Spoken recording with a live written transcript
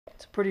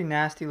It's a pretty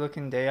nasty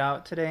looking day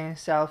out today in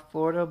South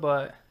Florida,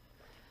 but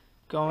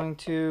going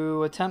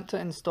to attempt to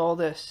install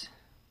this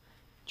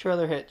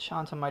trailer hitch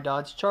onto my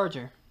Dodge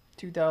Charger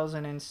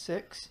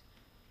 2006,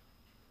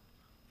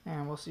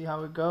 and we'll see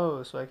how it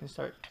goes so I can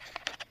start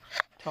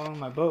towing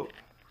my boat.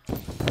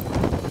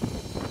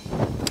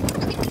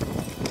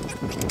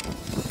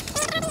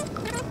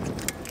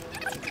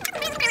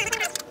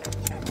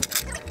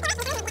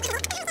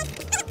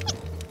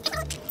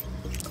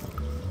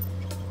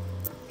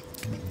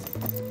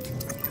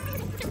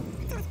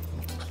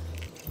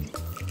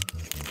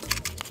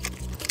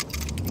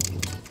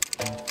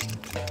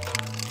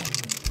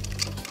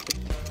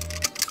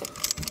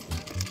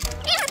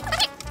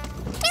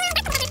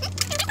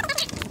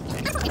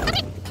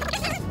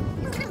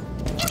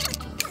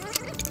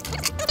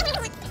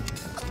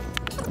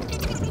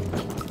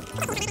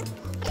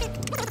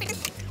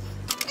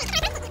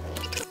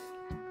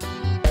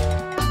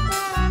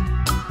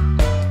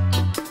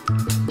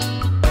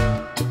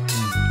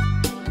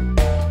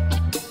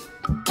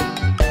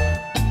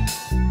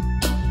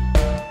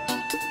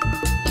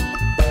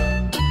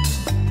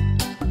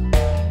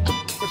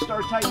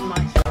 Start tightening my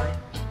side.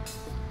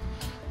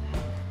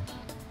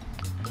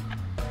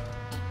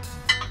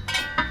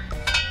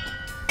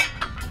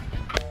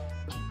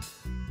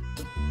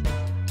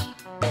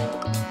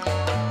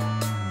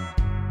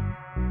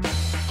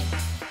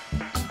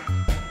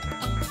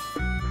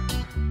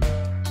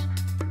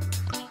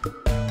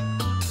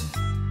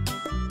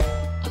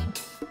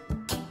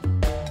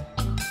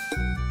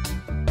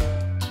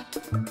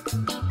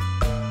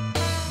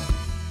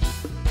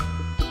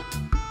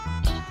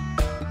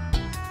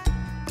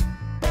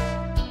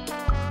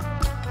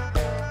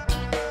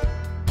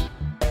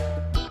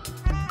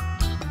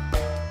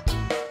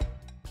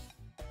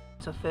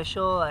 It's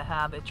official, I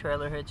have a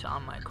trailer hitch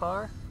on my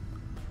car.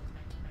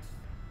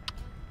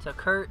 It's a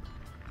Curt.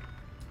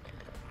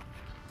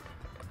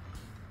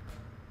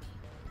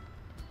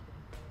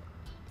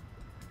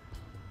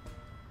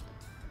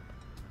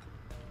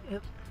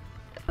 Yep.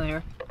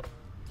 Here.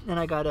 Then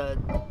I got a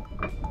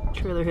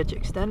trailer hitch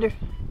extender.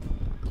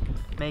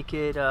 Make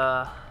it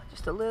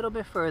just a little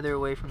bit further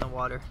away from the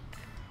water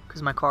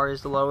because my car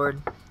is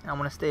lowered. I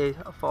want to stay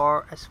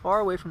as far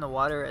away from the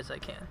water as I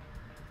can.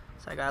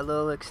 So I got a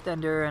little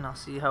extender and I'll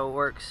see how it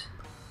works.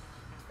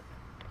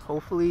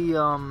 Hopefully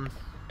I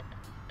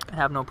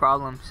have no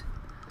problems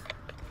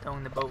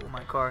towing the boat with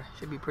my car.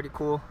 Should be pretty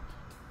cool.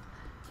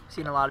 I've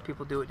seen a lot of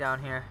people do it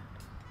down here.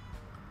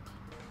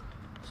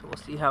 So we'll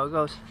see how it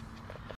goes.